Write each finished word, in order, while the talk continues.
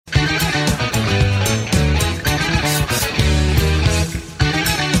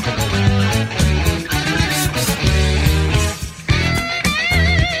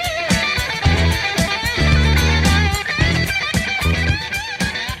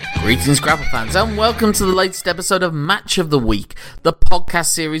Greetings, Grapple fans, and welcome to the latest episode of Match of the Week, the podcast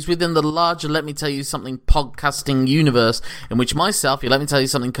series within the larger Let Me Tell You Something podcasting universe, in which myself, your Let Me Tell You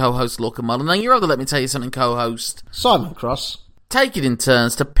Something co-host, Lorcan Mullen, and your other Let Me Tell You Something co-host, Simon Cross, take it in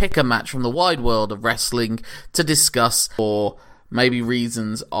turns to pick a match from the wide world of wrestling to discuss for maybe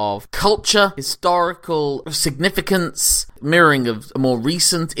reasons of culture, historical significance, mirroring of a more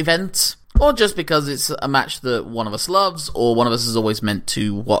recent event, or just because it's a match that one of us loves, or one of us is always meant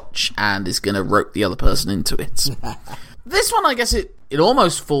to watch and is going to rope the other person into it. This one, I guess it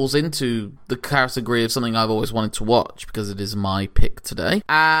almost falls into the category of something I've always wanted to watch, because it is my pick today.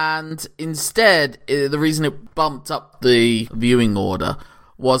 And instead, the reason it bumped up the viewing order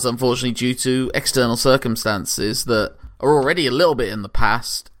was unfortunately due to external circumstances that are already a little bit in the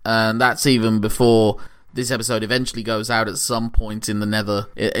past, and that's even before this episode eventually goes out at some point in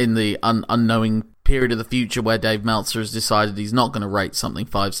the unknowing period of the future where Dave Meltzer has decided he's not going to rate something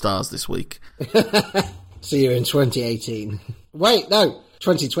 5 stars this week. See you in 2018. Wait, no,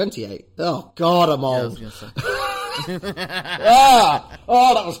 2028. Oh, God, I'm old. Yeah, I was gonna say.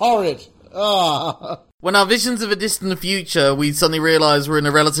 Oh, that was horrid. Oh. When our visions of a distant future, we suddenly realise we're in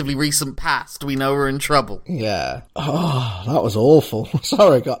a relatively recent past, we know we're in trouble. Yeah. Oh, that was awful.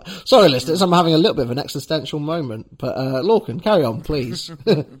 Sorry, listeners, I'm having a little bit of an existential moment. But, Lorcan, carry on, please.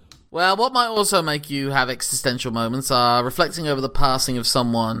 Well, what might also make you have existential moments are reflecting over the passing of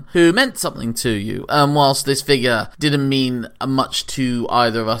someone who meant something to you. Whilst this figure didn't mean much to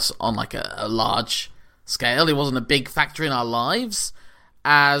either of us on like a large scale, it wasn't a big factor in our lives.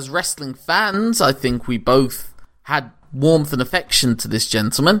 As wrestling fans, I think we both had warmth and affection to this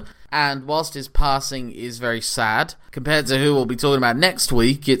gentleman, and whilst his passing is very sad, compared to who we'll be talking about next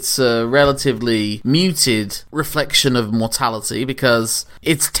week, it's a relatively muted reflection of mortality, because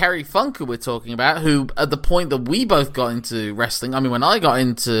it's Terry Funk who we're talking about, who, at the point that we both got into wrestling, I mean, when I got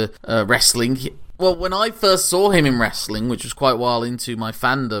into wrestling, when I first saw him in wrestling, which was quite a while into my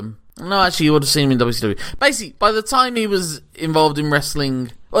fandom, no, actually, you would have seen him in WCW. Basically, by the time he was involved in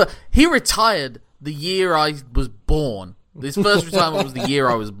wrestling, well, he retired the year I was born. His first retirement was the year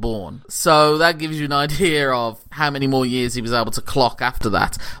I was born. So that gives you an idea of how many more years he was able to clock after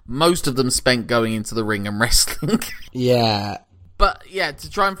that. Most of them spent going into the ring and wrestling. Yeah. But, yeah, to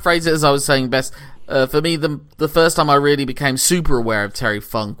try and phrase it as I was saying best, for me, the first time I really became super aware of Terry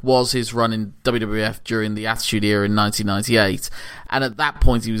Funk was his run in WWF during the Attitude Era in 1998. And at that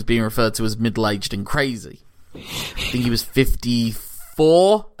point, he was being referred to as middle-aged and crazy. I think he was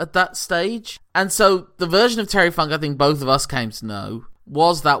 54 at that stage. And so the version of Terry Funk I think both of us came to know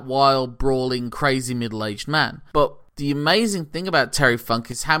was that wild, brawling, crazy middle-aged man. But the amazing thing about Terry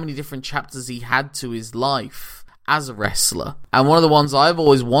Funk is how many different chapters he had to his life as a wrestler. And one of the ones I've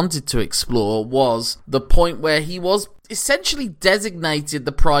always wanted to explore was the point where he was essentially designated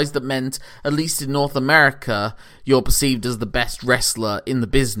the prize that meant, at least in North America, you're perceived as the best wrestler in the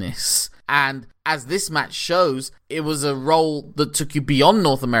business. And as this match shows, it was a role that took you beyond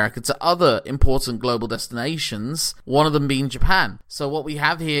North America to other important global destinations, one of them being Japan. So what we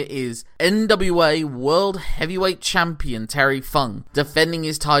have here is NWA World Heavyweight Champion Terry Funk defending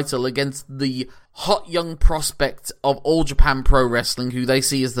his title against the hot young prospect of All Japan Pro Wrestling, who they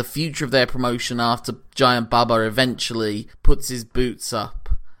see as the future of their promotion after Giant Baba eventually puts his boots up,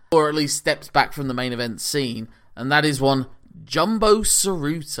 or at least steps back from the main event scene, and that is one Jumbo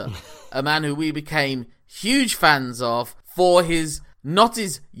Tsuruta, a man who we became huge fans of for his, not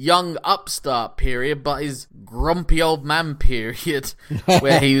his young upstart period, but his grumpy old man period,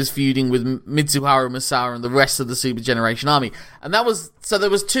 where he was feuding with Mitsuharu Misawa and the rest of the Super Generation Army. And that was, so there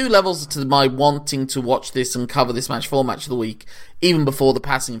was 2 levels to my wanting to watch this and cover this match for Match of the Week, even before the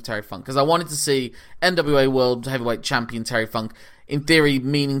passing of Terry Funk, because I wanted to see NWA World Heavyweight Champion Terry Funk, in theory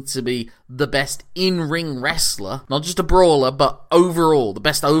meaning to be the best in-ring wrestler, not just a brawler, but overall, the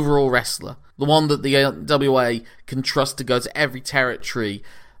best overall wrestler. The one that the NWA can trust to go to every territory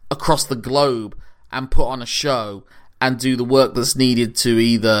across the globe and put on a show and do the work that's needed to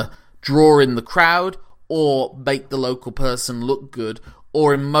either draw in the crowd or make the local person look good,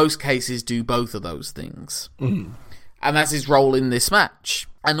 or in most cases do both of those things. Mm. And that's his role in this match.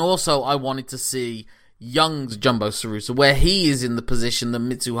 And also I wanted to see young Jumbo Tsuruta, where he is in the position that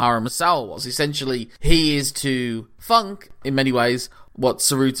Mitsuharu Misawa was. Essentially, he is to Funk, in many ways, what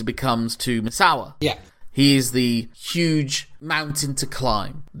Tsuruta becomes to Misawa. Yeah. He is the huge mountain to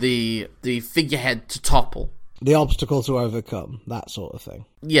climb, the figurehead to topple. The obstacle to overcome, that sort of thing.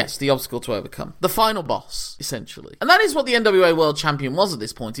 Yes, the obstacle to overcome. The final boss, essentially. And that is what the NWA World Champion was at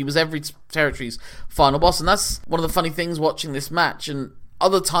this point. He was every territory's final boss, and that's one of the funny things watching this match, and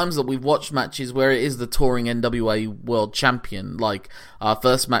other times that we've watched matches where it is the touring NWA World Champion, like our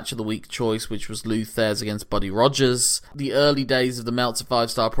first match of the week choice, which was Lou Thesz against Buddy Rogers. The early days of the Meltzer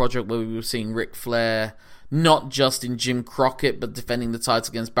 5-Star Project, where we were seeing Ric Flair not just in Jim Crockett, but defending the title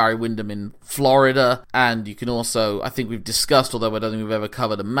against Barry Windham in Florida. And you can also, I think we've discussed, although I don't think we've ever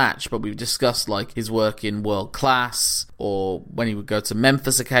covered a match, but we've discussed like his work in World Class, or when he would go to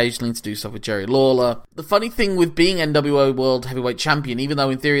Memphis occasionally to do stuff with Jerry Lawler. The funny thing with being NWO World Heavyweight Champion, even though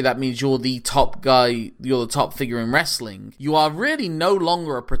in theory that means you're the top guy, you're the top figure in wrestling, you are really no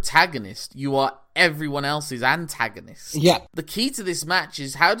longer a protagonist. You are everyone else's antagonist. Yeah. The key to this match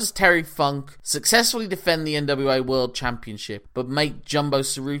is, how does Terry Funk successfully defend the NWA World Championship but make Jumbo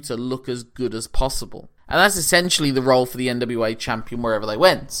Tsuruta look as good as possible? And that's essentially the role for the NWA champion wherever they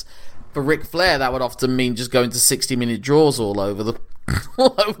went. For Ric Flair, that would often mean just going to 60-minute draws all over the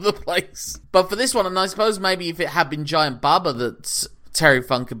place. But for this one, and I suppose maybe if it had been Giant Baba that Terry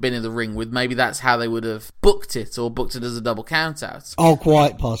Funk had been in the ring with, maybe that's how they would have booked it, or booked it as a double countout. Oh,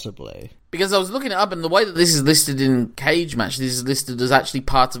 quite possibly. Because I was looking it up, and the way that this is listed in Cage Match, this is listed as actually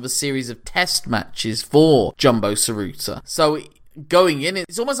part of a series of test matches for Jumbo Tsuruta. So going in,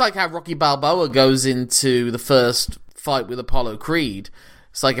 it's almost like how Rocky Balboa goes into the first fight with Apollo Creed.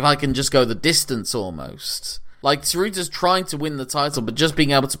 It's like, if I can just go the distance almost. Like, Tsuruta's trying to win the title, but just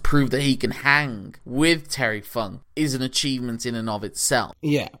being able to prove that he can hang with Terry Funk is an achievement in and of itself.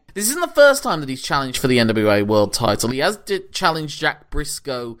 Yeah. This isn't the first time that he's challenged for the NWA World title. He has challenged Jack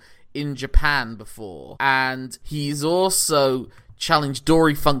Briscoe in Japan before, and he's also challenged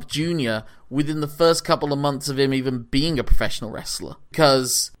Dory Funk Jr. within the first couple of months of him even being a professional wrestler,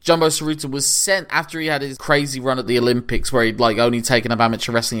 because Jumbo Tsuruta was sent after he had his crazy run at the Olympics where he'd like only taken up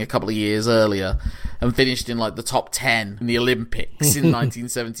amateur wrestling a couple of years earlier and finished in like the top 10 in the Olympics in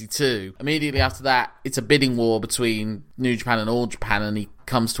 1972. Immediately after that, it's a bidding war between New Japan and All Japan, and he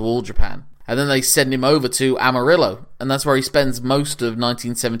comes to All Japan. And then they send him over to Amarillo, and that's where he spends most of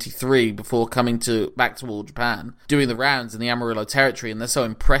 1973 before coming back to All Japan, doing the rounds in the Amarillo territory. And they're so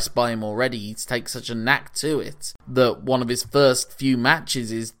impressed by him already, he takes such a knack to it, that one of his first few matches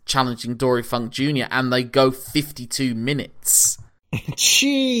is challenging Dory Funk Jr., and they go 52 minutes.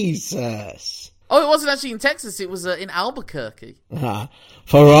 Jesus. Oh, it wasn't actually in Texas, it was in Albuquerque. For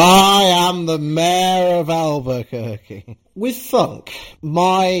I am the mayor of Albuquerque. With Funk,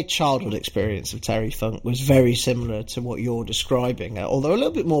 my childhood experience of Terry Funk was very similar to what you're describing, although a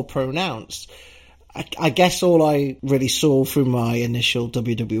little bit more pronounced. I guess all I really saw through my initial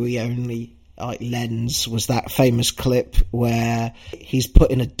WWE only lens was that famous clip where he's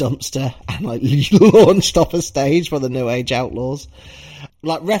put in a dumpster and like launched off a stage for the New Age Outlaws.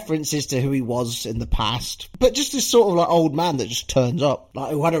 Like references to who he was in the past, but just this sort of like old man that just turns up,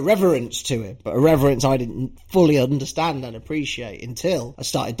 like who had a reverence to him, but a reverence I didn't fully understand and appreciate until I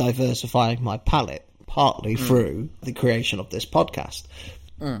started diversifying my palette, partly through the creation of this podcast.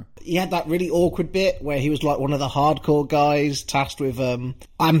 He had that really awkward bit where he was like one of the hardcore guys tasked with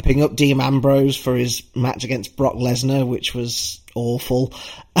amping up Dean Ambrose for his match against Brock Lesnar, which was awful.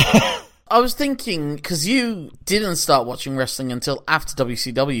 I was thinking, because you didn't start watching wrestling until after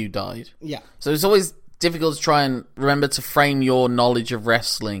WCW died. Yeah. So it's always difficult to try and remember to frame your knowledge of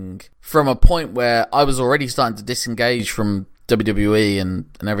wrestling from a point where I was already starting to disengage from WWE and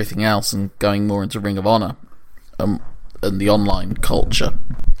everything else and going more into Ring of Honor and the online culture.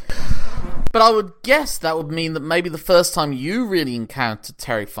 But I would guess that would mean that maybe the first time you really encountered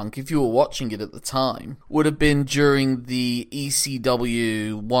Terry Funk, if you were watching it at the time, would have been during the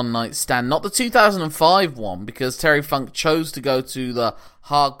ECW One Night Stand. Not the 2005 one, because Terry Funk chose to go to the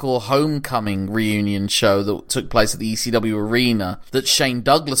Hardcore Homecoming reunion show that took place at the ECW Arena that Shane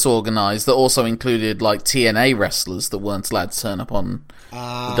Douglas organised, that also included like TNA wrestlers that weren't allowed to turn up on the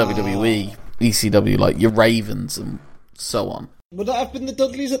WWE, ECW, like your Ravens and so on. Would that have been the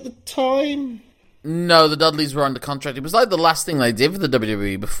Dudleys at the time? No, the Dudleys were under contract. It was like the last thing they did for the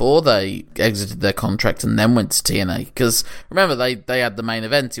WWE before they exited their contract and then went to TNA. Because, remember, they had the main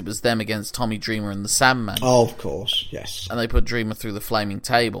event. It was them against Tommy Dreamer and the Sandman. Oh, of course, yes. And they put Dreamer through the flaming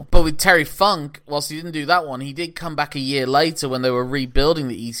table. But with Terry Funk, whilst he didn't do that one, he did come back a year later when they were rebuilding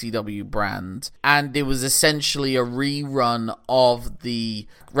the ECW brand. And it was essentially a rerun of the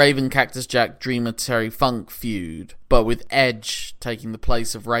Raven, Cactus Jack, Dreamer, Terry Funk feud, but with Edge taking the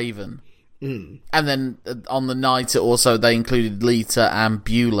place of Raven. And then on the night, they included Lita and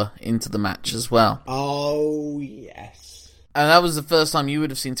Beulah into the match as well. Oh, yes. And that was the first time you would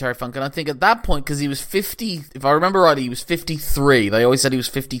have seen Terry Funk. And I think at that point, because he was 50, if I remember rightly, he was 53. They always said he was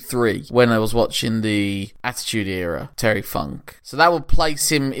 53 when I was watching the Attitude Era, Terry Funk. So that would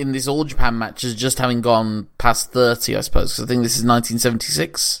place him in this All Japan match as just having gone past 30, I suppose. Because I think this is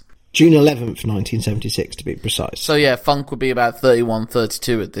 1976. June 11th, 1976, to be precise. So yeah, Funk would be about 31,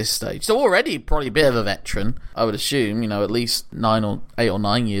 32 at this stage. So already probably a bit of a veteran, I would assume, at least 8 or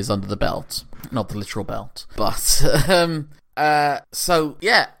 9 years under the belt. Not the literal belt. But, so that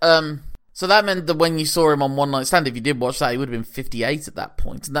meant that when you saw him on One Night Stand, if you did watch that, he would have been 58 at that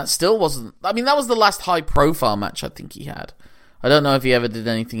point. And that still wasn't... I mean, that was the last high-profile match I think he had. I don't know if he ever did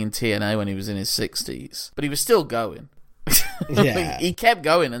anything in TNA when he was in his 60s. But he was still going. Yeah. He kept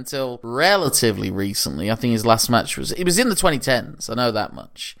going until relatively recently. I think his last match was... It was in the 2010s, I know that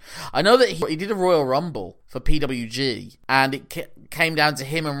much. I know that he did a Royal Rumble for PWG, and it came down to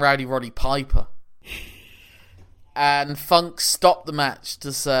him and Roddy Piper. And Funk stopped the match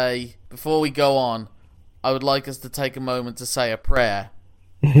to say, before we go on, I would like us to take a moment to say a prayer.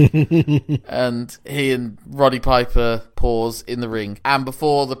 And he and Roddy Piper pause in the ring, and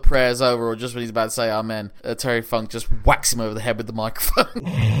before the prayer's over, or just when he's about to say amen, Terry Funk just whacks him over the head with the microphone.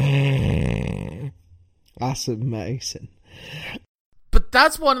 That's amazing. But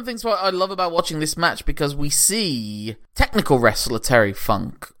that's one of the things I love about watching this match, because we see technical wrestler Terry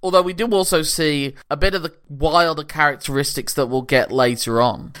Funk, although we do also see a bit of the wilder characteristics that we'll get later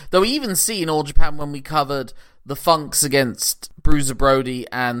on. Though we even see in All Japan, when we covered the Funks against Bruiser Brody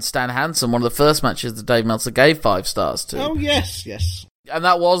and Stan Hansen, one of the first matches that Dave Meltzer gave 5 stars to. Oh, yes. And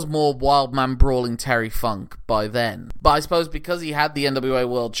that was more wild man brawling Terry Funk by then. But I suppose because he had the NWA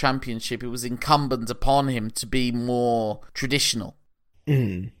World Championship, it was incumbent upon him to be more traditional.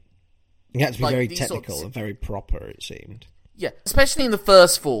 He had to be very technical and very proper, it seemed. Yeah, especially in the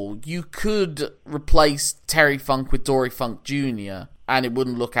first fall, you could replace Terry Funk with Dory Funk Jr., and it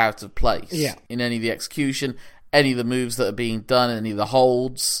wouldn't look out of place in any of the execution, any of the moves that are being done, any of the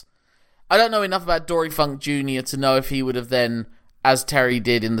holds. I don't know enough about Dory Funk Jr. to know if he would have then, as Terry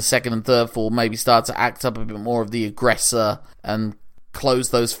did in the second and third fall, maybe start to act up a bit more of the aggressor and close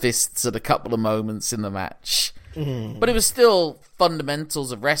those fists at a couple of moments in the match. But it was still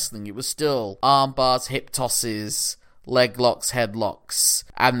fundamentals of wrestling. It was still arm bars, hip tosses, leg locks, headlocks,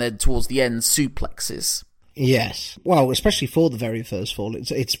 and then towards the end, suplexes. Yes. Well, especially for the very first fall,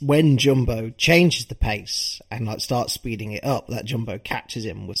 it's when Jumbo changes the pace and starts speeding it up that Jumbo catches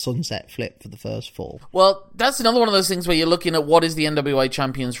him with sunset flip for the first fall. Well, that's another one of those things where you're looking at what is the NWA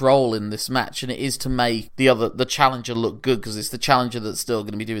champion's role in this match, and it is to make the challenger look good, because it's the challenger that's still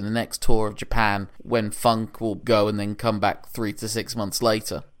going to be doing the next tour of Japan when Funk will go and then come back 3 to 6 months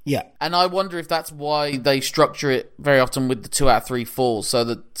later. Yeah. And I wonder if that's why they structure it very often with the 2 out of 3 falls, so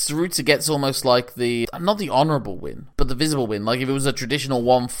that Tsuruta gets almost like not the honourable win, but the visible win. Like if it was a traditional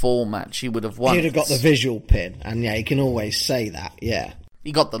 1 fall match, he would have won. He'd have got the visual pin, and yeah, you can always say that, yeah.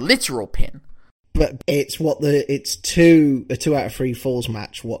 He got the literal pin. But it's a 2 out of 3 falls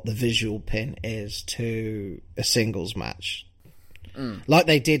match, what the visual pin is to a singles match. Like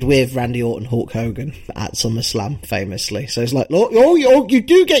they did with Randy Orton, Hulk Hogan at SummerSlam, famously. So it's like, oh, you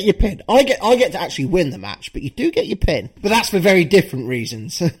do get your pin. I get to actually win the match, but you do get your pin. But that's for very different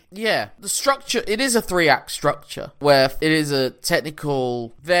reasons. Yeah, the structure, it is a 3-act structure, where it is a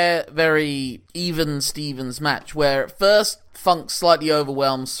technical, very, very even Stevens match, where at first Funk slightly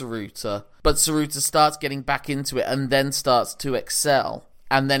overwhelms Tsuruta, but Tsuruta starts getting back into it and then starts to excel.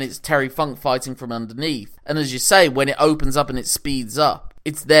 And then it's Terry Funk fighting from underneath. And as you say, when it opens up and it speeds up,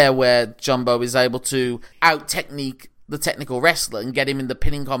 it's there where Jumbo is able to out-technique the technical wrestler and get him in the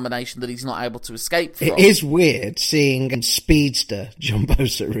pinning combination that he's not able to escape from. It is weird seeing speedster Jumbo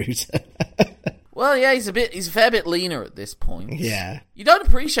Tsuruta. Well, yeah, he's a fair bit leaner at this point. Yeah. You don't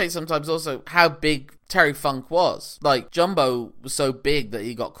appreciate sometimes also how big Terry Funk was. Like, Jumbo was so big that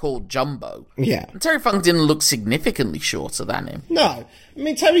he got called Jumbo. Yeah. And Terry Funk didn't look significantly shorter than him. No. I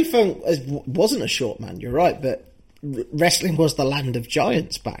mean, Terry Funk wasn't a short man, you're right, but wrestling was the land of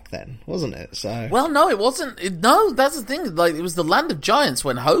giants back then, wasn't it? So. Well, no, it wasn't. No, that's the thing. Like, it was the land of giants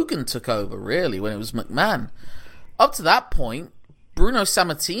when Hogan took over, really, when it was McMahon. Up to that point, Bruno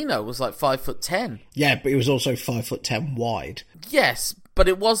Sammartino was like 5'10". Yeah, but he was also 5'10" wide. Yes, but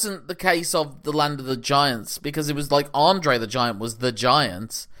it wasn't the case of the land of the giants, because it was like Andre the Giant was the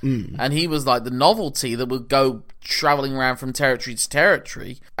giant, and he was like the novelty that would go travelling around from territory to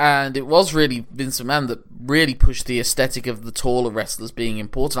territory, and it was really Vince McMahon that really pushed the aesthetic of the taller wrestlers being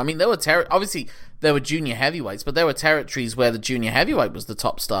important. I mean, there were obviously there were junior heavyweights, but there were territories where the junior heavyweight was the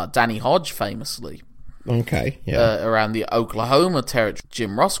top star. Danny Hodge, famously. Okay, yeah. Around the Oklahoma territory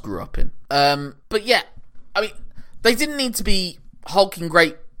Jim Ross grew up in. But yeah, I mean, They didn't need to be hulking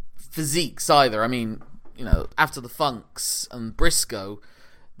great physiques either. I mean, after the Funks and Briscoe,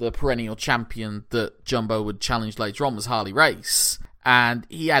 the perennial champion that Jumbo would challenge later on was Harley Race. And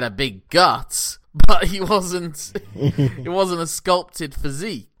he had a big gut, but he wasn't it wasn't a sculpted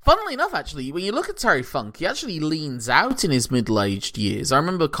physique. Funnily enough, actually, when you look at Terry Funk, he actually leans out in his middle-aged years. I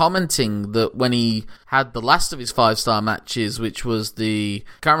remember commenting that when he had the last of his 5-star matches, which was I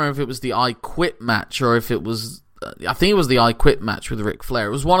can't remember if it was the I Quit match or if it was, I think it was the I Quit match with Ric Flair.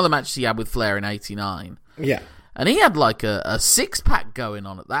 It was one of the matches he had with Flair in '89. Yeah. And he had like a six-pack going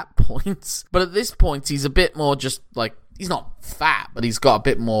on at that point. But at this point, he's a bit more just like, he's not fat, but he's got a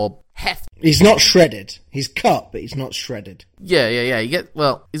bit more heft. He's not shredded. He's cut, but he's not shredded. Yeah.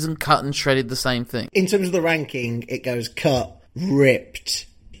 Isn't cut and shredded the same thing? In terms of the ranking, it goes cut, ripped,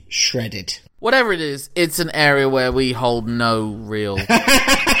 shredded. Whatever it is, it's an area where we hold no real...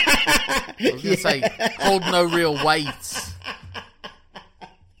 I was going to say, hold no real weight.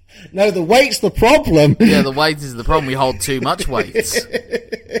 No, the weight's the problem. Yeah, the weight is the problem. We hold too much weight.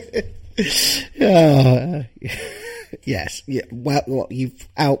 Yes. Yeah. Well, you've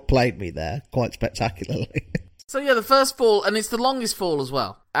outplayed me there quite spectacularly. So yeah, the first fall, and it's the longest fall as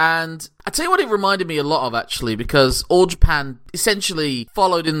well. And I tell you what it reminded me a lot of, actually, because All Japan essentially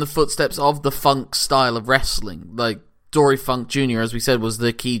followed in the footsteps of the Funk style of wrestling. Like, Dory Funk Jr., as we said, was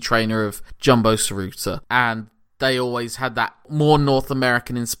the key trainer of Jumbo Tsuruta. And they always had that more North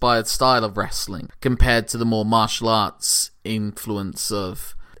American-inspired style of wrestling compared to the more martial arts influence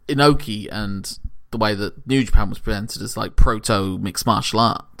of Inoki and the way that New Japan was presented as like proto-mixed martial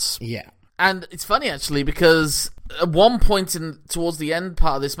arts. Yeah. And it's funny, actually, because at one point towards the end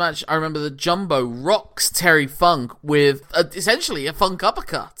part of this match, I remember that Jumbo rocks Terry Funk with essentially a Funk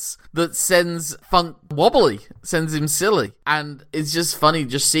uppercut that sends Funk wobbly, sends him silly. And it's just funny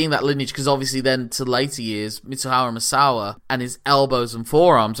just seeing that lineage, because obviously then to later years, Mitsuharu Misawa and his elbows and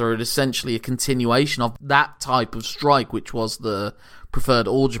forearms are essentially a continuation of that type of strike, which was the preferred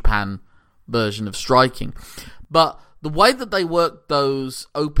All Japan version of striking. But the way that they work those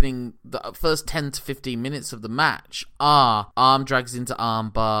opening, the first 10 to 15 minutes of the match are arm drags into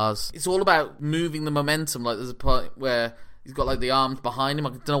arm bars. It's all about moving the momentum. Like, there's a point where he's got like the arms behind him. I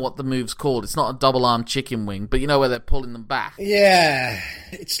don't know what the move's called. It's not a double arm chicken wing, but you know where they're pulling them back. Yeah.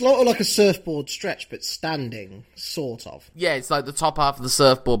 It's sort of like a surfboard stretch, but standing, sort of. Yeah, it's like the top half of the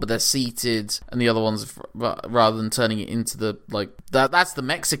surfboard, but they're seated, and the other ones, rather than turning it into the, like, that's the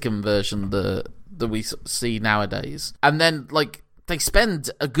Mexican version, that we see nowadays. And then, like, they spend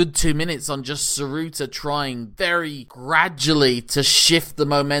a good 2 minutes on just Tsuruta trying very gradually to shift the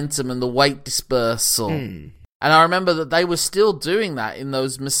momentum and the weight dispersal. And I remember that they were still doing that in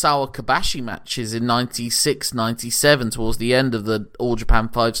those Misawa Kobashi matches in 96, 97, towards the end of the All Japan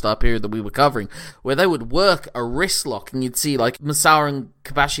 5-star period that we were covering, where they would work a wrist lock, and you'd see, like, Misawa and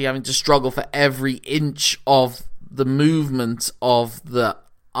Kobashi having to struggle for every inch of the movement of the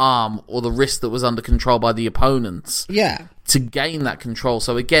arm or the wrist that was under control by the opponents. Yeah. To gain that control.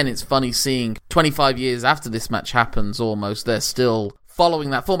 So again, it's funny seeing 25 years after this match happens almost, they're still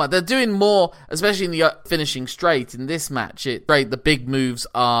following that format. They're doing more, especially in the finishing straight. In this match, the big moves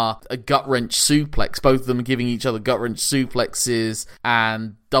are a gut-wrench suplex. Both of them giving each other gut-wrench suplexes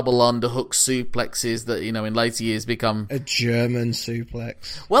and double underhook suplexes that, you know, in later years become... a German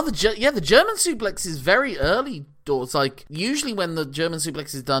suplex. Well, the German suplex is very early. It's like, usually when the German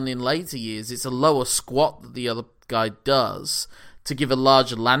suplex is done in later years, it's a lower squat that the other guy does to give a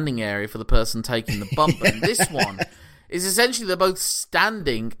larger landing area for the person taking the bump. But in this one... is essentially they're both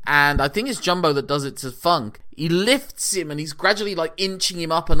standing, and I think it's Jumbo that does it to Funk. He lifts him, and he's gradually like inching him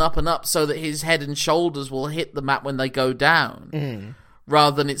up and up and up so that his head and shoulders will hit the mat when they go down.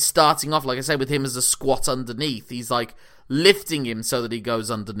 Rather than it starting off, like I say, with him as a squat underneath. He's like lifting him so that he goes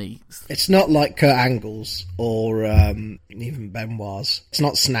underneath. It's not like Kurt Angle's or even Benoit's. It's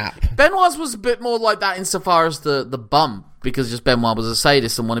not snap. Benoit's was a bit more like that insofar as the bump, because just Benoit was a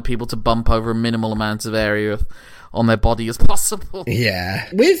sadist and wanted people to bump over a minimal amount of area on their body as possible. Yeah.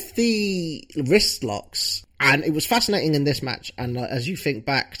 With the wrist locks, and it was fascinating in this match, and as you think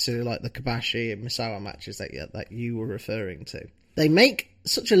back to like the Kobashi and Misawa matches that you were referring to, they make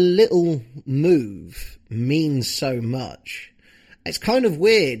such a little move mean so much. It's kind of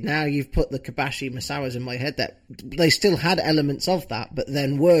weird now you've put the Kobashi Misawas in my head that they still had elements of that, but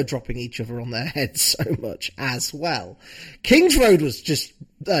then were dropping each other on their heads so much as well. King's Road was just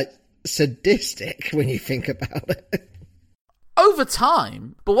sadistic when you think about it. over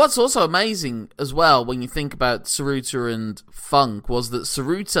time. But what's also amazing as well when you think about Tsuruta and Funk was that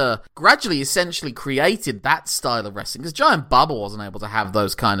Tsuruta gradually essentially created that style of wrestling, because Giant Baba wasn't able to have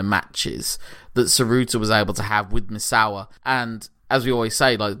those kind of matches that Tsuruta was able to have with Misawa. And as we always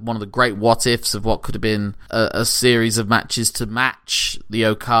say, like, one of the great what-ifs of what could have been a series of matches to match the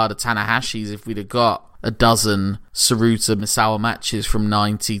Okada Tanahashis if we'd have got a dozen Tsuruta Misawa matches from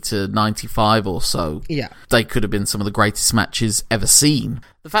 90 to 95 or so. Yeah. They could have been some of the greatest matches ever seen.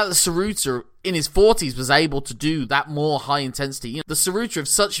 The fact that Tsuruta in his 40s was able to do that more high intensity, you know, the Tsuruta of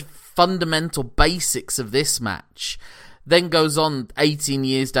such fundamental basics of this match then goes on 18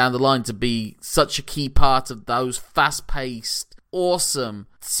 years down the line to be such a key part of those fast-paced, awesome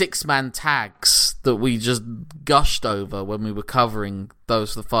six-man tags that we just gushed over when we were covering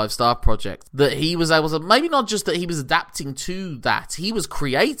those for the 5-Star Project, that he was able to, maybe not just that he was adapting to that, he was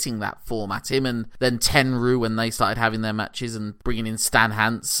creating that format, him and then Tenru when they started having their matches and bringing in Stan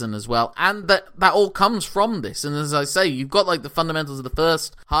Hansen as well, and that all comes from this. And as I say, you've got like the fundamentals of the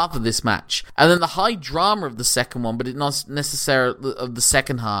first half of this match, and then the high drama of the second one, but it not necessarily of the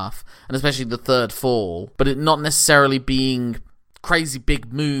second half, and especially the third fall, but it not necessarily being crazy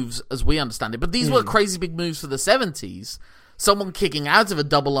big moves as we understand it. But these were crazy big moves for the 70s. Someone kicking out of a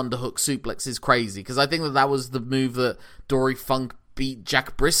double underhook suplex is crazy, because I think that was the move that Dory Funk beat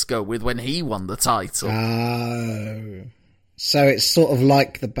Jack Briscoe with when he won the title. Oh. So it's sort of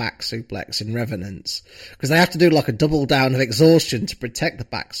like the back suplex in Revenants, because they have to do like a double down of exhaustion to protect the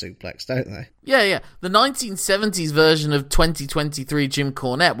back suplex, don't they? Yeah. The 1970s version of 2023 Jim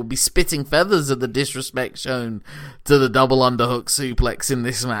Cornette would be spitting feathers at the disrespect shown to the double underhook suplex in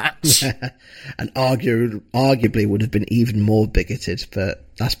this match. And arguably would have been even more bigoted, but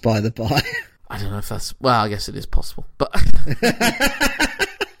that's by the by. I don't know if that's... Well, I guess it is possible, but...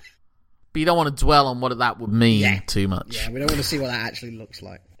 But you don't want to dwell on what that would mean too much. Yeah, we don't want to see what that actually looks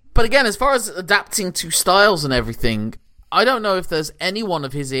like. But again, as far as adapting to styles and everything, I don't know if there's anyone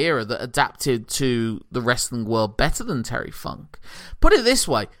of his era that adapted to the wrestling world better than Terry Funk. Put it this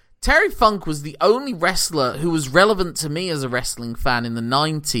way, Terry Funk was the only wrestler who was relevant to me as a wrestling fan in the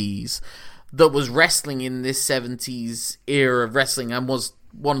 90s that was wrestling in this 70s era of wrestling and was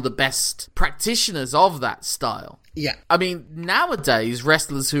one of the best practitioners of that style. Yeah. I mean, nowadays,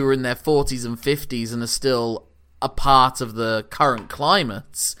 wrestlers who are in their 40s and 50s and are still a part of the current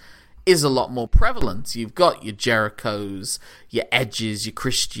climates is a lot more prevalent. You've got your Jerichos, your Edges, your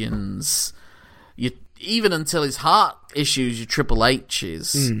Christians, even until his heart issues, your Triple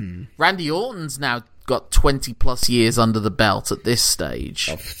H's. Randy Orton's now got 20 plus years under the belt at this stage.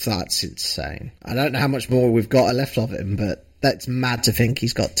 Oh, that's insane. I don't know how much more we've got left of him, but that's mad to think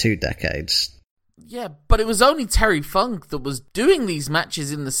he's got 2 decades. Yeah, but it was only Terry Funk that was doing these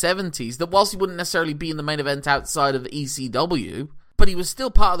matches in the 70s, that whilst he wouldn't necessarily be in the main event outside of ECW, but he was still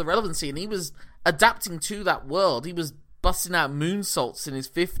part of the relevancy, and he was adapting to that world. He was busting out moonsaults in his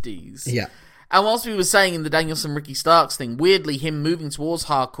 50s. Yeah. And whilst we were saying in the Danielson-Ricky Starks thing, weirdly, him moving towards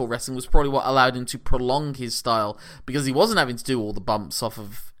hardcore wrestling was probably what allowed him to prolong his style, because he wasn't having to do all the bumps off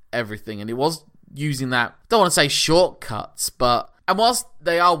of everything, and it was using that, don't want to say shortcuts, but... And whilst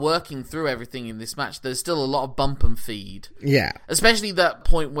they are working through everything in this match, there's still a lot of bump and feed. Yeah. Especially that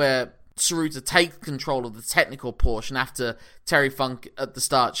point where Tsuruta takes control of the technical portion after Terry Funk at the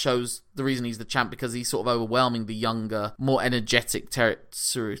start shows the reason he's the champ, because he's sort of overwhelming the younger, more energetic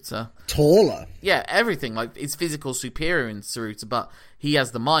Tsuruta. Taller. Yeah, everything. Like, it's physical superior in Tsuruta, but he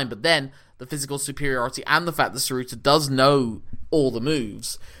has the mind. But then the physical superiority and the fact that Tsuruta does know all the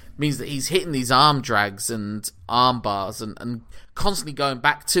moves means that he's hitting these arm drags and arm bars and constantly going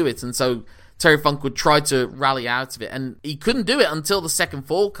back to it. And so Terry Funk would try to rally out of it, and he couldn't do it until the second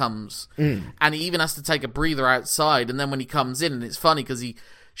fall comes. And he even has to take a breather outside, and then when he comes in, and it's funny because he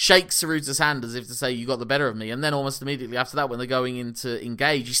shakes Tsuruta's hand as if to say, you got the better of me, and then almost immediately after that, when they're going in to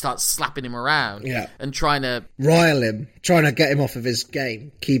engage, he starts slapping him around and trying to rile him, trying to get him off of his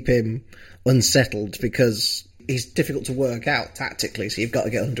game, keep him unsettled, because he's difficult to work out tactically, so you've got to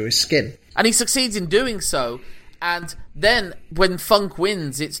get under his skin. And he succeeds in doing so. And then when Funk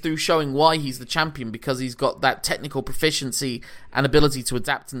wins, it's through showing why he's the champion, because he's got that technical proficiency and ability to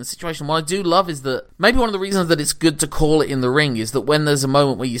adapt in the situation. What I do love is that maybe one of the reasons that it's good to call it in the ring is that when there's a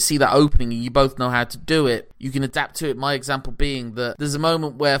moment where you see that opening and you both know how to do it, you can adapt to it. My example being that there's a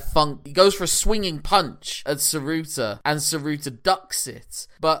moment where Funk, he goes for a swinging punch at Tsuruta, and Tsuruta ducks it,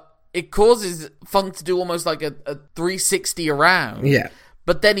 but it causes Funk to do almost like a 360 around. Yeah.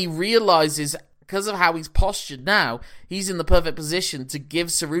 But then he realizes, because of how he's postured now, he's in the perfect position to give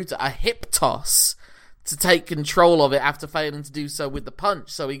Tsuruta a hip toss to take control of it after failing to do so with the punch.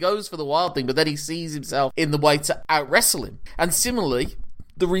 So he goes for the wild thing, but then he sees himself in the way to out-wrestle him. And similarly,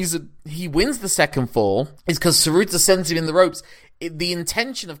 the reason he wins the second fall is because Tsuruta sends him in the ropes. The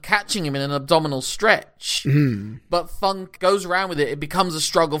intention of catching him in an abdominal stretch, but Funk goes around with it. It becomes a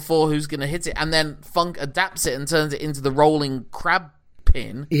struggle for who's going to hit it, and then Funk adapts it and turns it into the rolling crab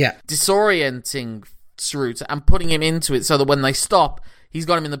pin, disorienting Tsuruta and putting him into it so that when they stop, he's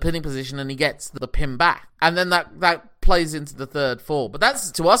got him in the pinning position and he gets the pin back. And then that plays into the third fall. But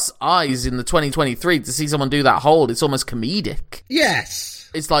that's, to us eyes in the 2023, to see someone do that hold, it's almost comedic. Yes.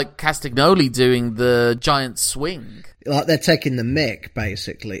 It's like Castagnoli doing the giant swing. Like they're taking the mick,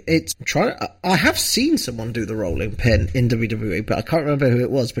 basically. I have seen someone do the rolling pin in WWE, but I can't remember who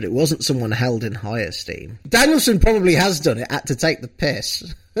it was, but it wasn't someone held in high esteem. Danielson probably has done it, had to take the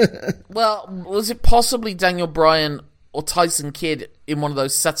piss. Well, was it possibly Daniel Bryan or Tyson Kidd in one of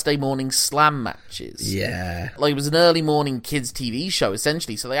those Saturday morning slam matches? Yeah. Like, it was an early morning kids TV show,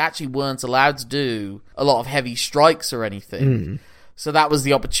 essentially, so they actually weren't allowed to do a lot of heavy strikes or anything. So that was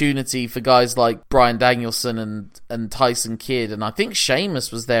the opportunity for guys like Bryan Danielson and Tyson Kidd, and I think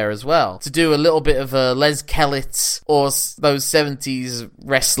Sheamus was there as well, to do a little bit of a Les Kellett or those 70s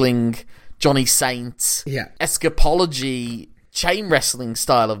wrestling Johnny Saint, escapology, chain wrestling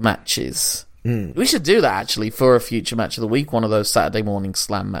style of matches. We should do that, actually, for a future match of the week, one of those Saturday morning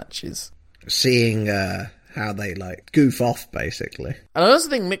slam matches. Seeing how they, like, goof off, basically. And I also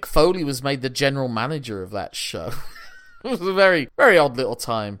think Mick Foley was made the general manager of that show. It was a very, very odd little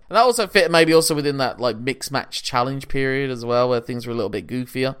time. And that also fit maybe also within that, like, mixed match challenge period as well, where things were a little bit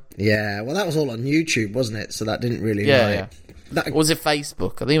goofier. Yeah, well, that was all on YouTube, wasn't it? So that didn't really... Or was it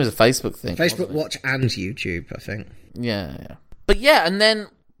Facebook? I think it was a Facebook thing. Facebook Watch and YouTube, I think. Yeah. But yeah, and then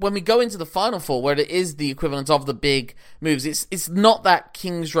when we go into the final four, where it is the equivalent of the big moves, it's not that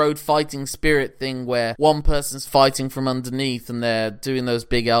King's Road fighting spirit thing where one person's fighting from underneath and they're doing those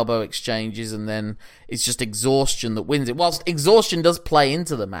big elbow exchanges and then it's just exhaustion that wins it. Whilst exhaustion does play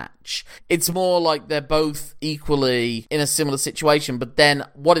into the match, it's more like they're both equally in a similar situation, but then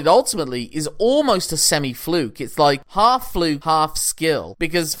what it ultimately is almost a semi-fluke. It's like half fluke, half skill,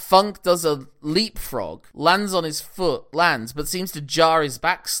 because Funk does a leapfrog, lands on his foot, but seems to jar his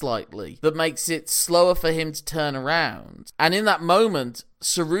back slightly, that makes it slower for him to turn around. And in that moment,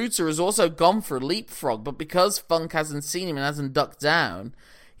 Tsuruta has also gone for a leapfrog, but because Funk hasn't seen him and hasn't ducked down,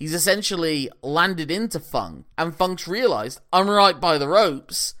 he's essentially landed into Funk, and Funk's realised, I'm right by the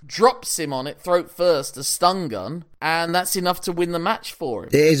ropes, drops him on it throat first, a stun gun, and that's enough to win the match for him.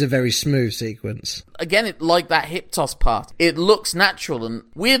 It is a very smooth sequence. Again, it like that hip toss part. It looks natural, and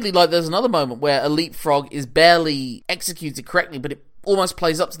weirdly, like there's another moment where a leapfrog is barely executed correctly, but it almost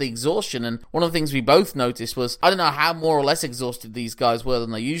plays up to the exhaustion. And one of the things we both noticed was, I don't know how more or less exhausted these guys were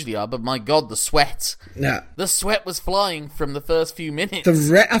than they usually are, but my god, the sweat. Yeah. The sweat was flying from the first few minutes.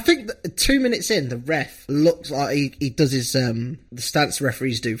 I think 2 minutes in, the ref looks like he does his, the stance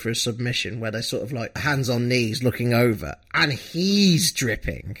referees do for a submission, where they're sort of like hands on knees looking over, and he's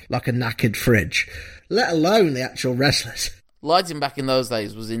dripping like a knackered fridge, let alone the actual wrestlers. Lighting back in those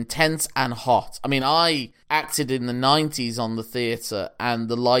days was intense and hot. I mean, I acted in the 90s on the theatre, and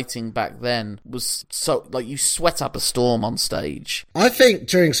the lighting back then was so, like, you sweat up a storm on stage. I think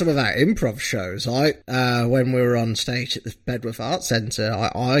during some of our improv shows, when we were on stage at the Bedworth Arts Centre,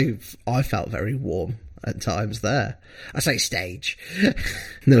 I felt very warm at times there. I say stage.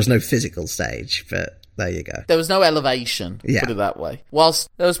 There was no physical stage, but... there you go. There was no elevation, put it that way. Whilst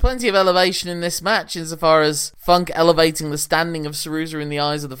there was plenty of elevation in this match, insofar as Funk elevating the standing of Tsuruta in the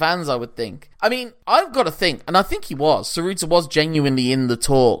eyes of the fans, I would think. I mean, I've got to think, and I think he was, Tsuruta was genuinely in the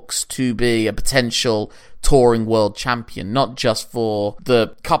talks to be a potential touring world champion, not just for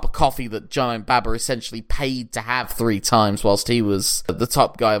the cup of coffee that Giant Baba essentially paid to have 3 times whilst he was the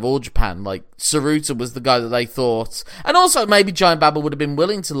top guy of all Japan. Like, Tsuruta was the guy that they thought, and also maybe Giant Baba would have been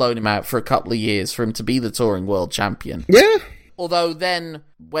willing to loan him out for a couple of years for him to be the touring world champion. Yeah. Although then,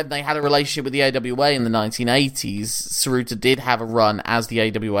 when they had a relationship with the AWA in the 1980s, Tsuruta did have a run as the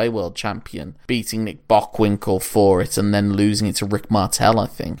AWA World Champion, beating Nick Bockwinkel for it and then losing it to Rick Martel, I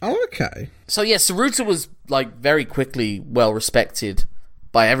think. Oh, okay. So yeah, Tsuruta was, like, very quickly well respected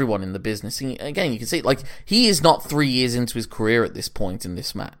by everyone in the business. And again, you can see, like, he is not 3 years into his career at this point in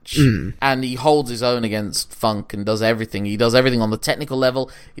this match. And he holds his own against Funk and does everything. He does everything on the technical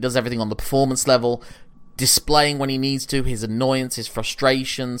level, he does everything on the performance level, displaying when he needs to his annoyance, his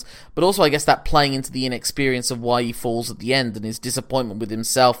frustrations, but also I guess that playing into the inexperience of why he falls at the end and his disappointment with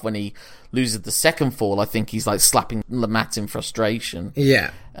himself when he loses the second fall. I think he's like slapping the mat in frustration.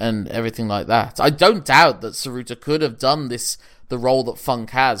 Yeah. And everything like that. I don't doubt that Tsuruta could have done this the role that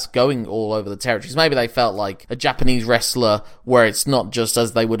Funk has going all over the territories. Maybe they felt like a Japanese wrestler where it's not just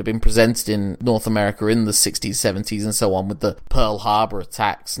as they would have been presented in North America in the 60s, 70s and so on with the Pearl Harbor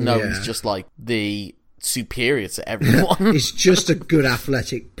attacks. No, he's just like the superior to everyone. He's just a good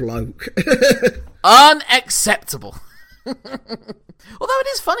athletic bloke. Unacceptable. Although it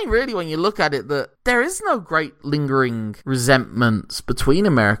is funny, really, when you look at it, that there is no great lingering resentments between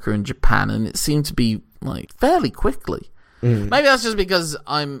America and Japan, and it seemed to be like fairly quickly. Maybe that's just because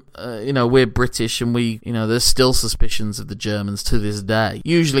we're British and there's still suspicions of the Germans to this day,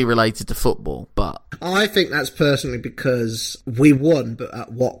 usually related to football, but... I think that's personally because we won, but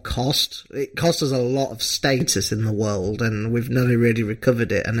at what cost? It cost us a lot of status in the world, and we've never really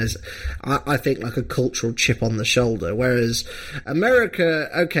recovered it, and there's, I think, like a cultural chip on the shoulder, whereas America,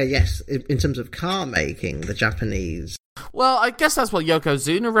 okay, yes, in terms of car making, the Japanese... Well, I guess that's what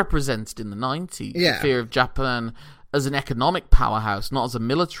Yokozuna represented in the 90s, the fear of Japan as an economic powerhouse, not as a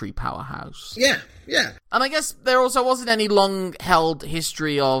military powerhouse. Yeah. And I guess there also wasn't any long-held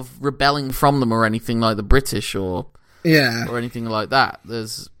history of rebelling from them or anything like the British or anything like that.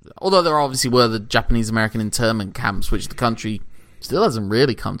 Although there obviously were the Japanese-American internment camps, which the country still hasn't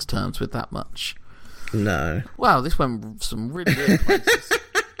really come to terms with that much. No. Wow, this went some really weird places.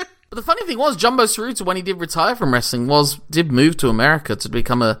 But the funny thing was, Jumbo Tsuruta, when he did retire from wrestling, did move to America to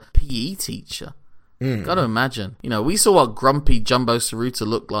become a PE teacher. Got to imagine. We saw what grumpy Jumbo Tsuruta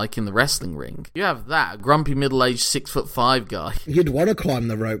looked like in the wrestling ring. You have that, a grumpy middle-aged 6'5" guy. You'd want to climb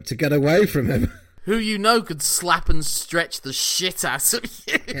the rope to get away from him. Who could slap and stretch the shit out of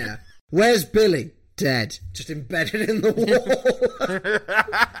you. Yeah. Where's Billy? Dead. Just embedded in the wall.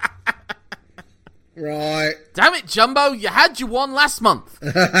 Right. Damn it, Jumbo, you had your one last month.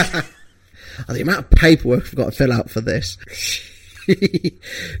 The amount of paperwork I've got to fill out for this.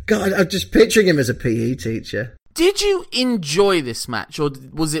 God, I'm just picturing him as a PE teacher. Did you enjoy this match, or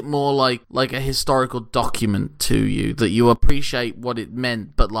was it more like a historical document to you that you appreciate what it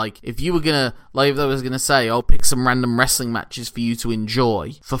meant, but if you were gonna, if I was gonna say, I'll pick some random wrestling matches for you to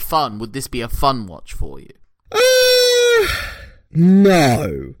enjoy for fun, would this be a fun watch for you?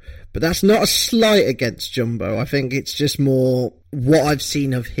 No, but that's not a slight against Jumbo. I think it's just more what I've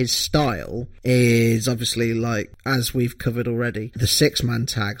seen of his style is obviously, as we've covered already, the 6-man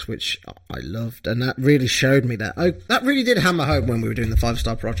tags, which I loved, and that really showed me that. That really did hammer home when we were doing the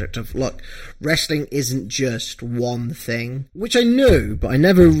 5-star project of, look, wrestling isn't just one thing, which I knew, but I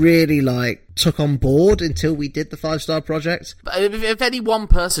never really, took on board until we did the 5-star project. But if any one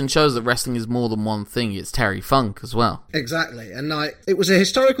person shows that wrestling is more than one thing, it's Terry Funk as well. Exactly, and it was a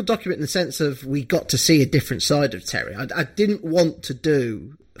historical document in the sense of we got to see a different side of Terry. I didn't want to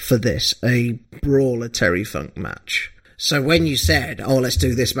do for this a brawler Terry Funk match. So when you said, let's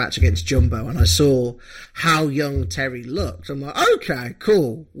do this match against Jumbo, and I saw how young Terry looked, I'm like, okay,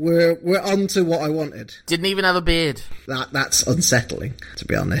 cool. We're on to what I wanted. Didn't even have a beard. That's unsettling, to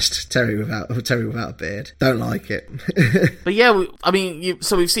be honest. Terry without a beard. Don't like it. But yeah,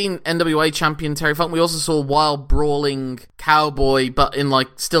 so we've seen NWA champion Terry Funk. We also saw wild brawling cowboy, but in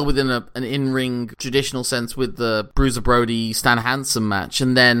still within an in-ring traditional sense with the Bruiser Brody Stan Hansen match.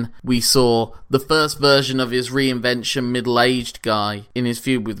 And then we saw the first version of his reinvention middle-aged guy in his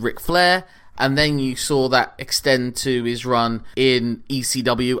feud with Ric Flair, and then you saw that extend to his run in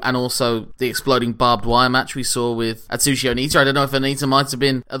ECW and also the exploding barbed wire match we saw with Atsushi Onita. I don't know if Onita might have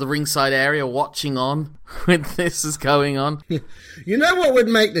been at the ringside area watching on when this is going on. You know what would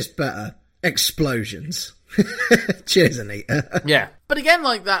make this better? Explosions. Cheers, Onita. Yeah. But again,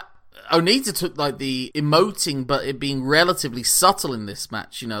 that Onita took the emoting, but it being relatively subtle in this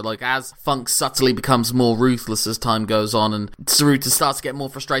match, as Funk subtly becomes more ruthless as time goes on and Tsuruta starts to get more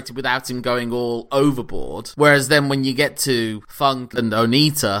frustrated without him going all overboard. Whereas then when you get to Funk and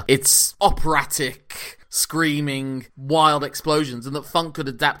Onita, it's operatic, screaming, wild explosions, and that Funk could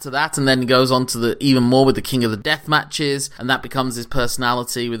adapt to that, and then he goes on to even more with the King of the Death matches, and that becomes his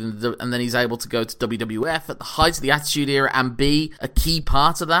personality and then he's able to go to WWF at the height of the Attitude Era and be a key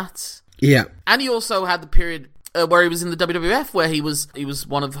part of that. Yeah. And he also had the period where he was in the WWF, where he was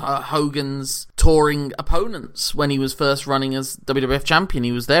one of Hogan's touring opponents when he was first running as WWF champion.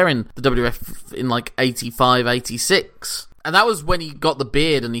 He was there in the WWF in 85, 86. And that was when he got the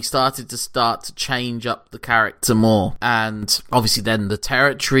beard and he started to change up the character more. And obviously then the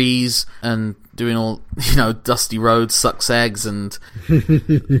territories and doing all, Dusty Rhodes sucks eggs and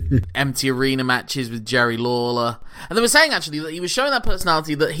empty arena matches with Jerry Lawler. And they were saying, actually, that he was showing that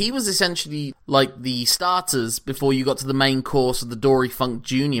personality, that he was essentially like the starters before you got to the main course of the Dory Funk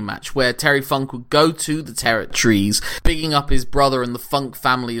Jr. match, where Terry Funk would go to the territories, bigging up his brother and the Funk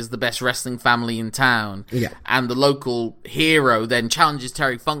family as the best wrestling family in town. Yeah. And the local hero then challenges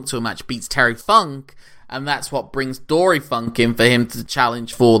Terry Funk to a match, beats Terry Funk, and that's what brings Dory Funk in for him to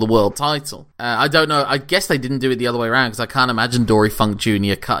challenge for the world title. I don't know, I guess they didn't do it the other way around, because I can't imagine Dory Funk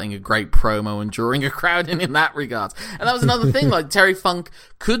Jr. cutting a great promo and drawing a crowd in that regard. And that was another thing, like, Terry Funk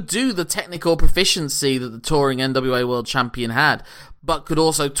could do the technical proficiency that the touring NWA World Champion had, but could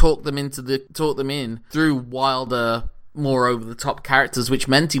also talk them in through wilder, more over-the-top characters, which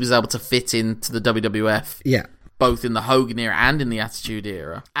meant he was able to fit into the WWF. Yeah. Both in the Hogan era and in the Attitude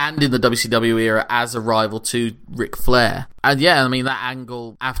era, and in the WCW era as a rival to Ric Flair. And yeah, I mean, that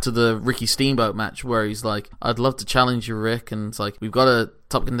angle after the Ricky Steamboat match where he's like, I'd love to challenge you, Rick, and it's like, we've got a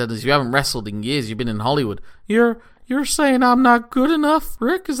top contenders, you haven't wrestled in years, you've been in Hollywood. You're saying I'm not good enough,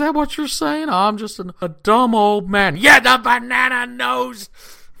 Rick? Is that what you're saying? Oh, I'm just a dumb old man. Yeah, the banana nose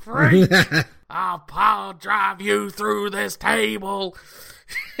freak! I'll power drive you through this table.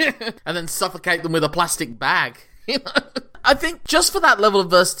 And then suffocate them with a plastic bag. I think just for that level of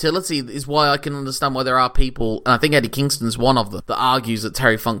versatility is why I can understand why there are people, and I think Eddie Kingston's one of them, that argues that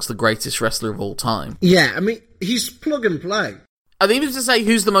Terry Funk's the greatest wrestler of all time. Yeah, I mean, he's plug and play. I think even to say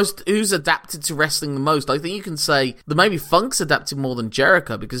who's adapted to wrestling the most, I think you can say that maybe Funk's adapted more than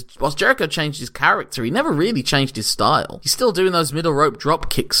Jericho, because whilst Jericho changed his character, he never really changed his style. He's still doing those middle rope drop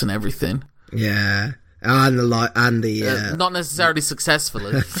kicks and everything. Yeah, and the not necessarily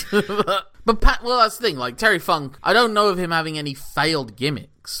successfully. But that's the thing, like, Terry Funk, I don't know of him having any failed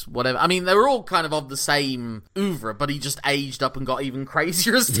gimmicks, whatever. I mean, they were all kind of the same oeuvre, but he just aged up and got even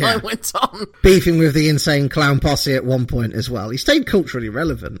crazier as time went on. Beefing with the Insane Clown Posse at one point as well. He stayed culturally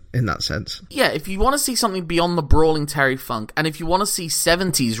relevant in that sense. Yeah, if you want to see something beyond the brawling Terry Funk, and if you want to see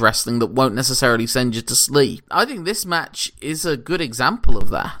 70s wrestling that won't necessarily send you to sleep, I think this match is a good example of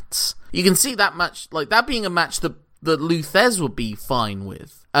that. You can see that match, like, that being a match that Lou Thez would be fine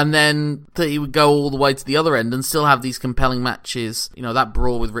with. And then that he would go all the way to the other end and still have these compelling matches. That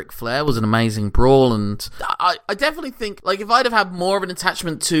brawl with Ric Flair was an amazing brawl, and I definitely think, like, if I'd have had more of an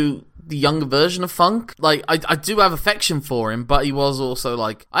attachment to the younger version of Funk, like, I do have affection for him, but he was also,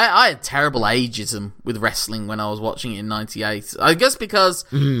 like, I had terrible ageism with wrestling when I was watching it in 98. I guess because,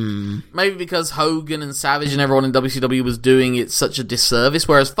 maybe because Hogan and Savage and everyone in WCW was doing it such a disservice,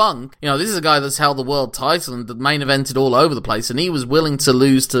 whereas Funk, this is a guy that's held the world title and main evented all over the place, and he was willing to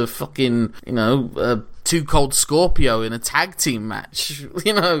lose to fucking, Too Cold Scorpio in a tag team match.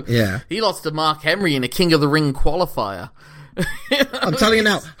 Yeah. He lost to Mark Henry in a King of the Ring qualifier. I'm telling you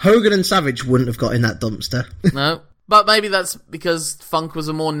now, Hogan and Savage wouldn't have got in that dumpster. No. But maybe that's because Funk was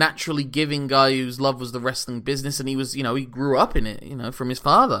a more naturally giving guy whose love was the wrestling business, and he was, he grew up in it, from his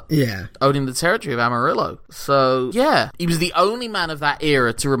father. Yeah. Owning the territory of Amarillo. So, yeah. He was the only man of that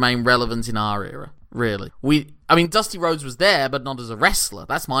era to remain relevant in our era, really. Dusty Rhodes was there, but not as a wrestler.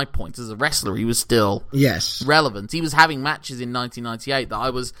 That's my point. As a wrestler, he was still relevant. He was having matches in 1998 that I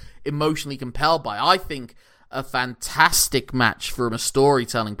was emotionally compelled by. I think a fantastic match from a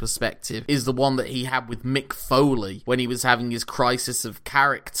storytelling perspective is the one that he had with Mick Foley when he was having his crisis of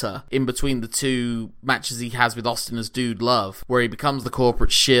character in between the two matches he has with Austin as Dude Love, where he becomes the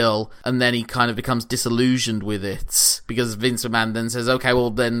corporate shill and then he kind of becomes disillusioned with it because Vince McMahon then says, okay, well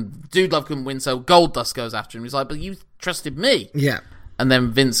then Dude Love couldn't win, so Goldust goes after him. He's like, but you trusted me. Yeah. And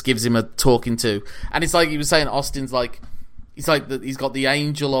then Vince gives him a talking to. And it's like he was saying, Austin's like, he's like he's got the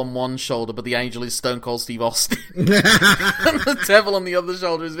angel on one shoulder, but the angel is Stone Cold Steve Austin. And the devil on the other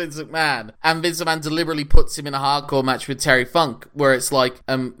shoulder is Vince McMahon. And Vince McMahon deliberately puts him in a hardcore match with Terry Funk, where it's like,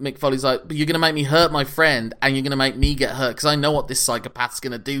 Mick Foley's like, but you're going to make me hurt my friend, and you're going to make me get hurt, because I know what this psychopath's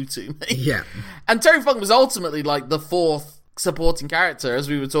going to do to me. Yeah. And Terry Funk was ultimately like the fourth supporting character, as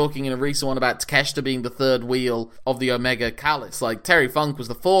we were talking in a recent one about Takeshita being the third wheel of the Omega Callis. Like, Terry Funk was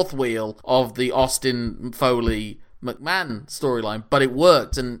the fourth wheel of the Austin Foley McMahon storyline, but it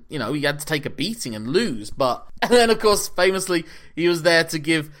worked, and he had to take a beating and lose, and then of course famously he was there to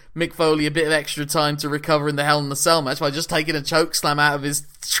give Mick Foley a bit of extra time to recover in the Hell in the Cell match by just taking a choke slam out of his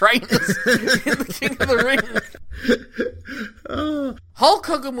trainers in the King of the Ring. Hulk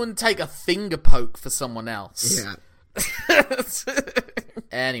Hogan wouldn't take a finger poke for someone else. Yeah.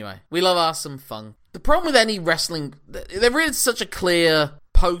 Anyway, we love our some fun. The problem with any wrestling, there is such a clear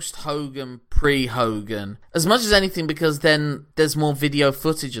post-Hogan, pre-Hogan, as much as anything, because then there's more video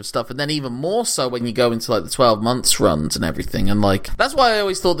footage of stuff, and then even more so when you go into like the 12 months runs and everything, and like that's why I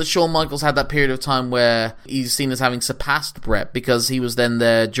always thought that Shawn Michaels had that period of time where he's seen as having surpassed Bret, because he was then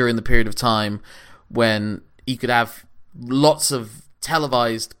there during the period of time when he could have lots of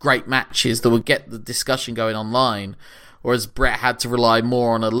televised great matches that would get the discussion going online, whereas Bret had to rely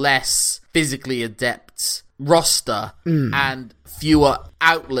more on a less physically adept roster and fewer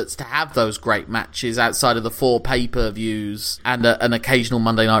outlets to have those great matches outside of the 4 pay-per-views and an occasional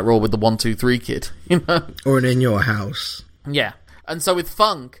Monday Night Raw with the 1-2-3 Kid, you know? Or an In Your House. Yeah. And so with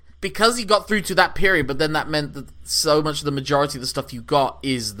Funk, because he got through to that period, but then that meant that so much of the majority of the stuff you got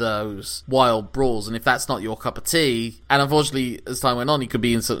is those wild brawls, and if that's not your cup of tea, and unfortunately, as time went on, he could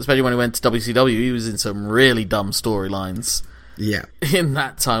be in some, especially when he went to WCW, he was in some really dumb storylines. Yeah. In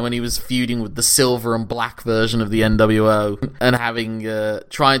that time when he was feuding with the silver and black version of the NWO and having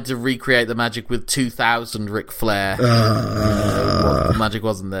tried to recreate the magic with 2000 Ric Flair. The magic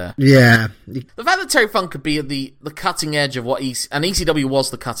wasn't there. Yeah. The fact that Terry Funk could be at the cutting edge of what and ECW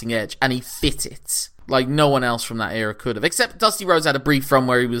was the cutting edge, and he fit it. Like no one else from that era could have. Except Dusty Rhodes had a brief run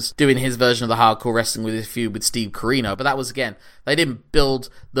where he was doing his version of the hardcore wrestling with his feud with Steve Corino. But that was, again, they didn't build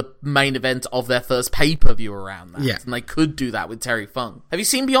the main event of their first pay-per-view around that. Yeah. And they could do that with Terry Funk. Have you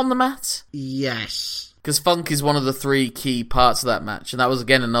seen Beyond the Mat? Yes. Because Funk is one of the 3 key parts of that match. And that was,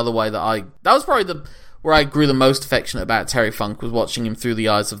 again, another way that was probably where I grew the most affectionate about Terry Funk, was watching him through the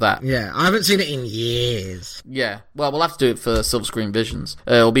eyes of that. Yeah, I haven't seen it in years. Yeah, well, we'll have to do it for Silver Screen Visions.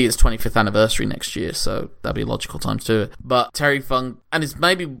 It'll be its 25th anniversary next year, so that'll be a logical time to do it. But Terry Funk, and it's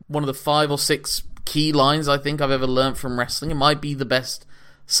maybe one of the 5 or 6 key lines I think I've ever learned from wrestling. It might be the best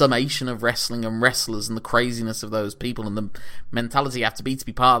summation of wrestling and wrestlers and the craziness of those people and the mentality you have to be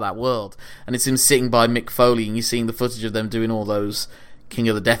part of that world. And it's him sitting by Mick Foley, and you're seeing the footage of them doing all those King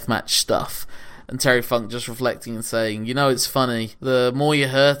of the Deathmatch stuff. And Terry Funk just reflecting and saying, you know, it's funny, the more you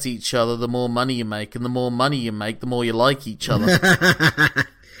hurt each other, the more money you make, and the more money you make, the more you like each other.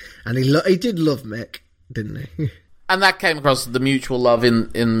 And he did love Mick, didn't he? And that came across the mutual love in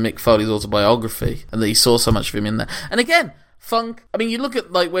Mick Foley's autobiography, and that he saw so much of him in there. And again, Funk, I mean, you look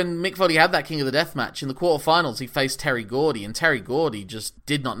at, like, when Mick Foley had that King of the Death match, in the quarterfinals, he faced Terry Gordy, and Terry Gordy just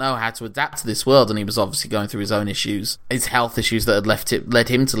did not know how to adapt to this world, and he was obviously going through his own issues, his health issues that had led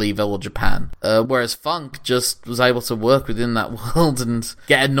him to leave All Japan. Whereas Funk just was able to work within that world and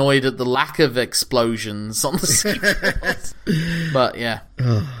get annoyed at the lack of explosions on the scene. But, yeah.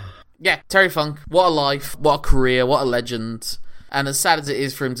 Yeah, Terry Funk, what a life, what a career, what a legend. And as sad as it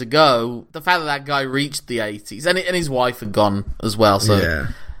is for him to go, the fact that guy reached the 80s, and his wife had gone as well, so... Yeah.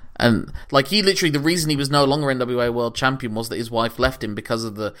 And, like, he literally, the reason he was no longer NWA World Champion was that his wife left him because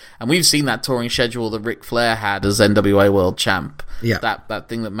of the... And we've seen that touring schedule that Ric Flair had as NWA World Champ. Yeah. That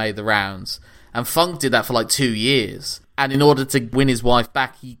thing that made the rounds. And Funk did that for, like, 2 years. And in order to win his wife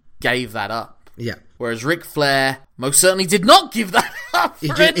back, he gave that up. Yeah. Whereas Ric Flair most certainly did not give that up for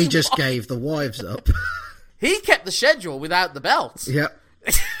He just gave the wives up. He kept the schedule without the belt. Yep.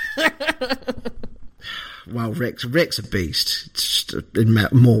 Well, Rick's a beast in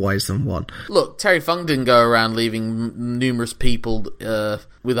more ways than one. Look, Terry Funk didn't go around leaving numerous people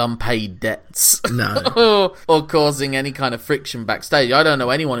with unpaid debts. No. or causing any kind of friction backstage. I don't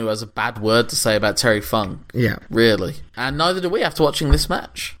know anyone who has a bad word to say about Terry Funk. Yeah. Really. And neither do we after watching this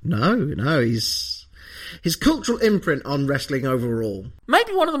match. No, his cultural imprint on wrestling overall.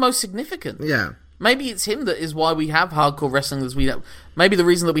 Maybe one of the most significant. Yeah. Maybe it's him that is why we have hardcore wrestling as we have. Maybe the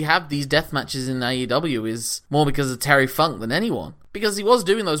reason that we have these death matches in AEW is more because of Terry Funk than anyone. Because he was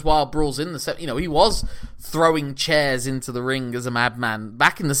doing those wild brawls in the... he was throwing chairs into the ring as a madman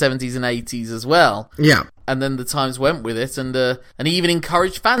back in the 70s and 80s as well. Yeah. And then the times went with it, and he even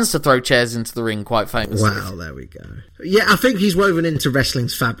encouraged fans to throw chairs into the ring, quite famously. Wow, there we go. Yeah, I think he's woven into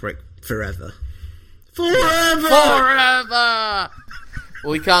wrestling's fabric forever. Forever!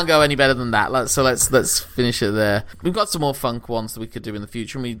 Well, we can't go any better than that. Let's finish it there. We've got some more Funk ones that we could do in the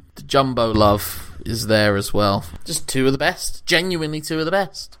future, and the Jumbo Love is there as well. Just 2 of the best. Genuinely 2 of the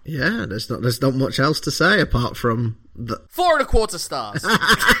best. Yeah, there's not much else to say apart from the 4.25 stars.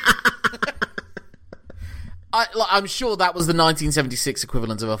 I'm sure that was the 1976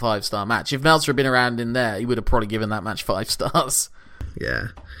 equivalent of a 5-star match. If Meltzer had been around in there, he would have probably given that match 5 stars. Yeah.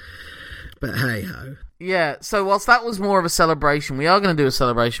 But hey-ho. Yeah, so whilst that was more of a celebration, we are going to do a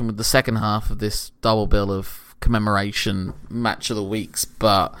celebration with the second half of this double bill of commemoration match of the weeks,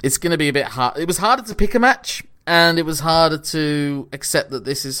 but it's going to be a bit hard. It was harder to pick a match, and it was harder to accept that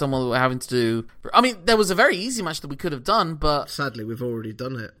this is someone that we're having to do... I mean, there was a very easy match that we could have done, but... Sadly, we've already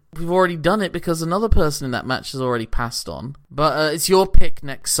done it. we've already done it because another person in that match has already passed on. But it's your pick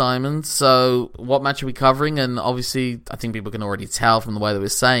next, Simon. So what match are we covering? And obviously, I think people can already tell from the way that we're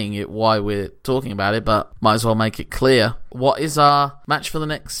saying it why we're talking about it, but might as well make it clear. What is our match for the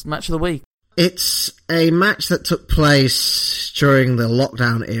next match of the week? It's a match that took place during the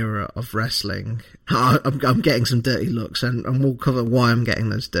lockdown era of wrestling. I'm getting some dirty looks, and we'll cover why I'm getting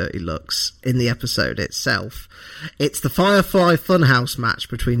those dirty looks in the episode itself. It's the Firefly Funhouse match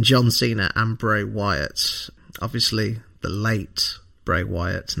between John Cena and Bray Wyatt. Obviously, the late Bray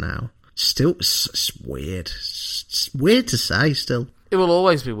Wyatt now. Still, it's weird. It's weird to say still. It will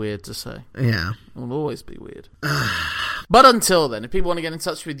always be weird to say. Yeah. It will always be weird. But until then, if people want to get in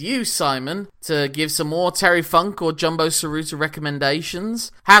touch with you, Simon, to give some more Terry Funk or Jumbo Tsuruta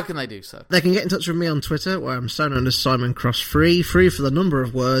recommendations, how can they do so? They can get in touch with me on Twitter, where I'm so known as Simon Cross Free for the number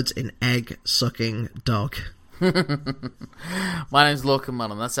of words in egg-sucking dog. My name's Lorcan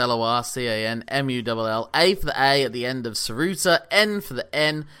Mullen. That's LORCANMULL. A for the A at the end of Tsuruta, N for the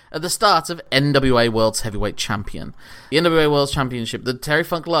N at the start of NWA World's Heavyweight Champion. The NWA World Championship that Terry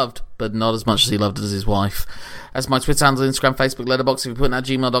Funk loved, but not as much as he loved it as his wife. That's my Twitter handle, Instagram, Facebook, letterbox. If you put in at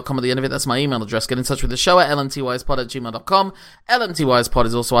gmail.com at the end of it, that's my email address. Get in touch with the show at LMTYSpod@gmail.com. LMTYSpod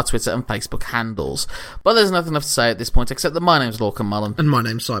is also our Twitter and Facebook handles. But there's nothing left to say at this point, except that my name's Lorcan Mullen. And my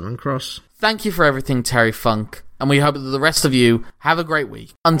name's Simon Cross. Thank you for everything, Terry Funk. And we hope that the rest of you have a great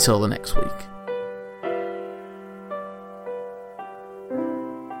week. Until the next week.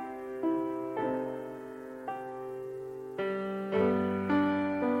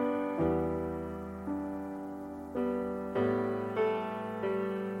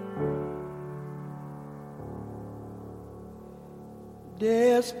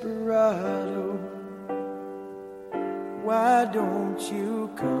 Desperado, why don't you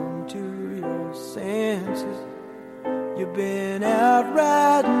come to your senses? You've been out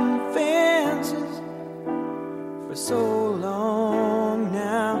riding fences for so long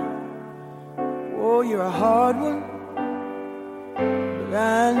now. Oh, you're a hard one, but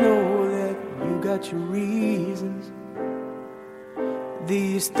I know that you got your reasons.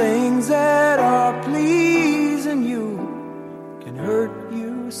 These things that are pleasing you can hurt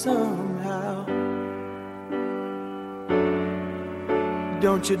you somehow.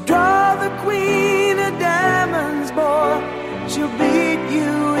 Don't you draw the queen of diamonds, boy. She'll beat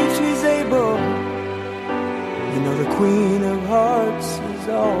you if she's able. You know the queen of hearts is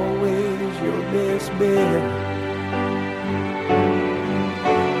always your best bet.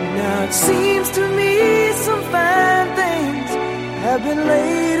 Now it seems to me some fine things have been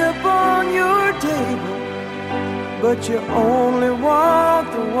laid upon your table, but you only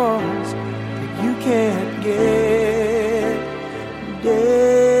want the ones that you can't get.